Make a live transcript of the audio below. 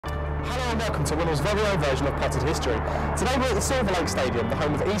Hello and welcome to WINOL's very own version of Potted History. Today we're at the Silverlake Stadium, the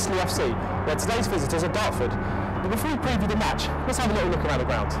home of Eastleigh FC, where today's visitors are Dartford. But before we preview the match, let's have a little look around the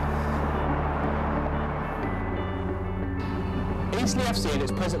ground. Eastleigh FC in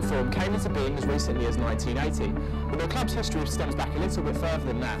its present form came into being as recently as 1980, but the club's history stems back a little bit further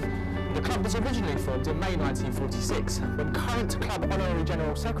than that. The club was originally formed in May 1946, when current club honorary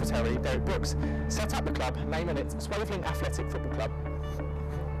general secretary Derrick set up the club, naming it Silverlake Athletic Football Club.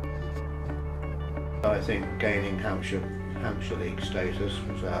 I think gaining Hampshire League status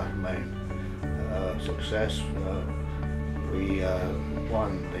was our main success. We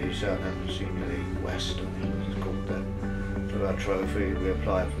won the Southampton Senior League West, I think it was called then, for our trophy. We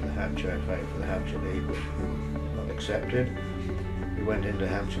applied for the Hampshire FA for the Hampshire League, which we got accepted. We went into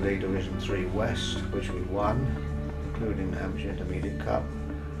Hampshire League Division 3 West, which we won, including the Hampshire Intermediate Cup,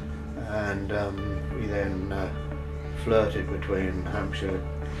 and we then flirted between Hampshire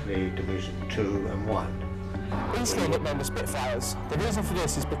League Division 2 and 1. Eastleigh nicknamed the Spitfires. The reason for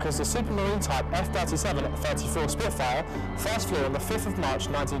this is because the Supermarine type F-37-34 Spitfire first flew on the 5th of March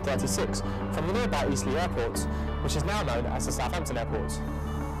 1936 from the nearby Eastleigh Airport, which is now known as the Southampton Airport.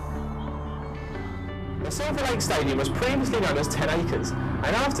 The Silverlake Stadium was previously known as 10 acres,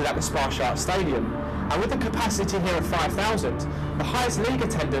 and after that the Sparshart Stadium. And with a capacity here of 5,000, the highest league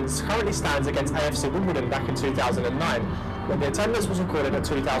attendance currently stands against AFC Wimbledon back in 2009, when the attendance was recorded at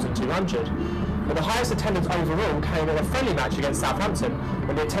 2,200. But the highest attendance overall came in a friendly match against Southampton,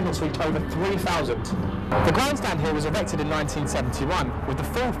 when the attendance reached over 3,000. The grandstand here was erected in 1971, with the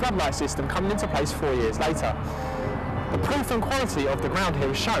full floodlight system coming into place 4 years later. The proof and quality of the ground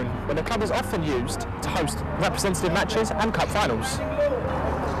here is shown when the club is often used to host representative matches and cup finals.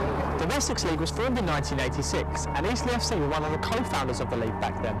 The Wessex League was formed in 1986, and Eastleigh FC were one of the co-founders of the league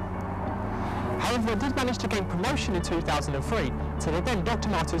back then. However, it did manage to gain promotion in 2003 to the then Dr.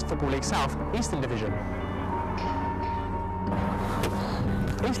 Martens Football League South Eastern Division.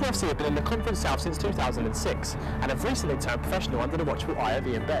 Eastleigh FC have been in the Conference South since 2006 and have recently turned professional under the watchful eye of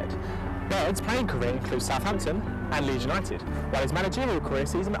Baird. Baird's playing career includes Southampton and Leeds United, while his managerial career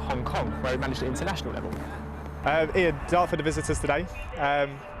sees him at Hong Kong, where he managed at international level. Ian, Dartford are visitors today.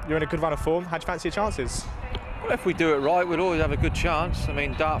 You're in a good run of form. How do you fancy your chances? Well, if we do it right, we'll always have a good chance. I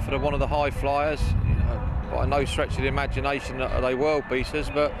mean, Dartford are one of the high flyers. You know, by no stretch of the imagination are they world beaters,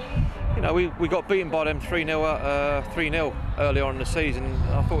 but you know, we got beaten by them 3-0 early on in the season.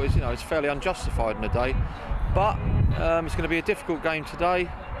 I thought it's fairly unjustified in the day, but it's going to be a difficult game today.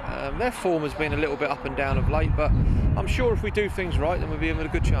 Their form has been a little bit up and down of late, but I'm sure if we do things right, then we'll be in with a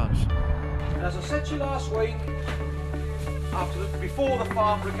good chance. And as I said to you last week, before the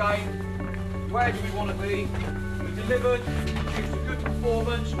Farnborough game, where do we want to be? We delivered, we produced a good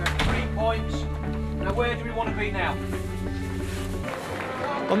performance, we had 3 points. Now where do we want to be now?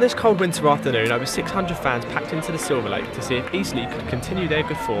 On this cold winter afternoon, over 600 fans packed into the Silverlake to see if Eastleigh could continue their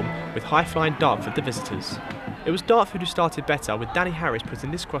good form with high-flying Dartford the visitors. It was Dartford who started better, with Danny Harris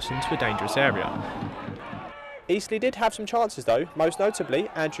putting this cross into a dangerous area. Eastleigh did have some chances though, most notably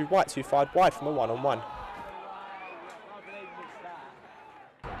Andrew White, who fired wide from a one-on-one.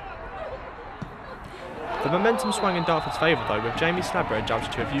 The momentum swung in Dartford's favour though, with Jamie Slabber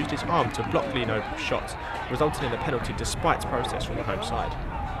judged to have used his arm to block WINOL's shot, resulting in a penalty despite protest from the home side.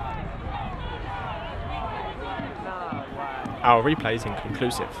 Our replay is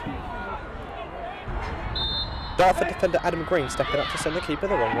inconclusive. Dartford defender Adam Green stepping up to send the keeper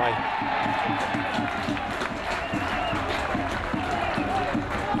the wrong way.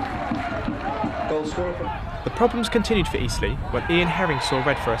 The problems continued for Eastleigh when Ian Herring saw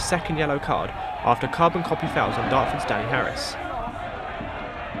red for a second yellow card after carbon copy fouls on Dartford's Danny Harris.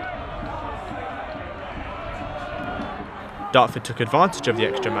 Dartford took advantage of the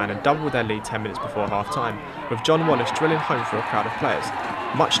extra man and doubled their lead 10 minutes before half-time, with John Wallace drilling home for a crowd of players,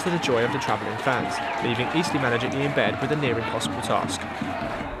 much to the joy of the travelling fans, leaving Eastleigh manager Ian Baird with a near impossible task.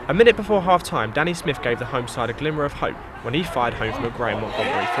 A minute before half-time, Danny Smith gave the home side a glimmer of hope when he fired home from a Graham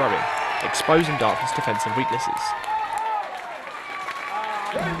Montgomery throw-in, exposing Dartford's defensive weaknesses.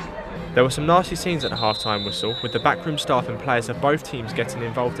 There were some nasty scenes at the half-time whistle, with the backroom staff and players of both teams getting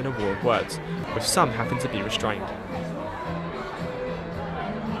involved in a war of words, with some having to be restrained.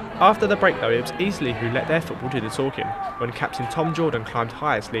 After the break though, it was Eastleigh who let their football do the talking, when captain Tom Jordan climbed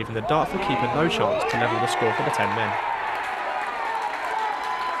highest, leaving the Dartford keeper no chance to level the score for the 10 men.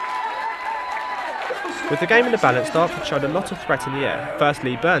 With the game in the balance, Dartford showed a lot of threat in the air, first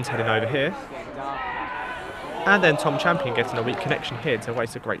Lee Burns heading over here, and then Tom Champion getting a weak connection here to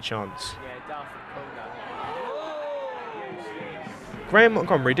waste a great chance. Graham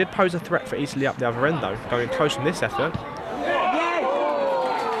Montgomery did pose a threat for Eastleigh up the other end though, going close from this effort.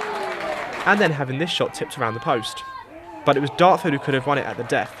 and then having this shot tipped around the post. But it was Dartford who could have won it at the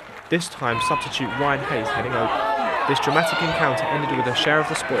death, this time substitute Ryan Hayes heading over. This dramatic encounter ended with a share of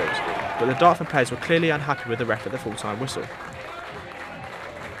the spoils, but the Dartford players were clearly unhappy with the ref at the full-time whistle.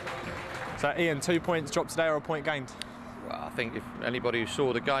 So Ian, 2 points dropped today or a point gained? Well, I think if anybody who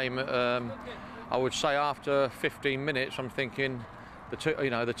saw the game, I would say after 15 minutes, I'm thinking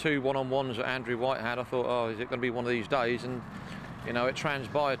the two one-on-ones that Andrew White had, I thought, oh, is it going to be one of these days? And it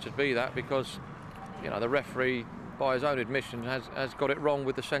transpired to be that, because the referee, by his own admission, has got it wrong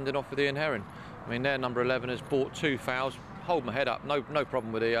with the sending off of Ian Herring. I mean, their number 11 has bought 2 fouls. Hold my head up, no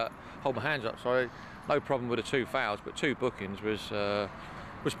problem with the hold my hands up. Sorry, no problem with the 2 fouls, but 2 bookings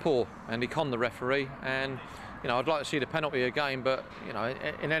was poor, and he conned the referee. And I'd like to see the penalty again, but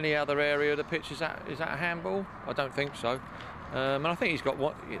in any other area of the pitch, is that a handball? I don't think so. And I think he's got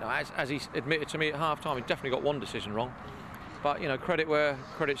what as he admitted to me at half-time, he definitely got one decision wrong. But credit where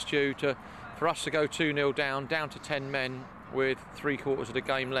credit's due. For us to go 2-0 down to 10 men with 3/4 of the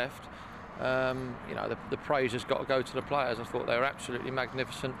game left, the praise has got to go to the players. I thought they were absolutely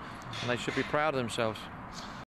magnificent, and they should be proud of themselves.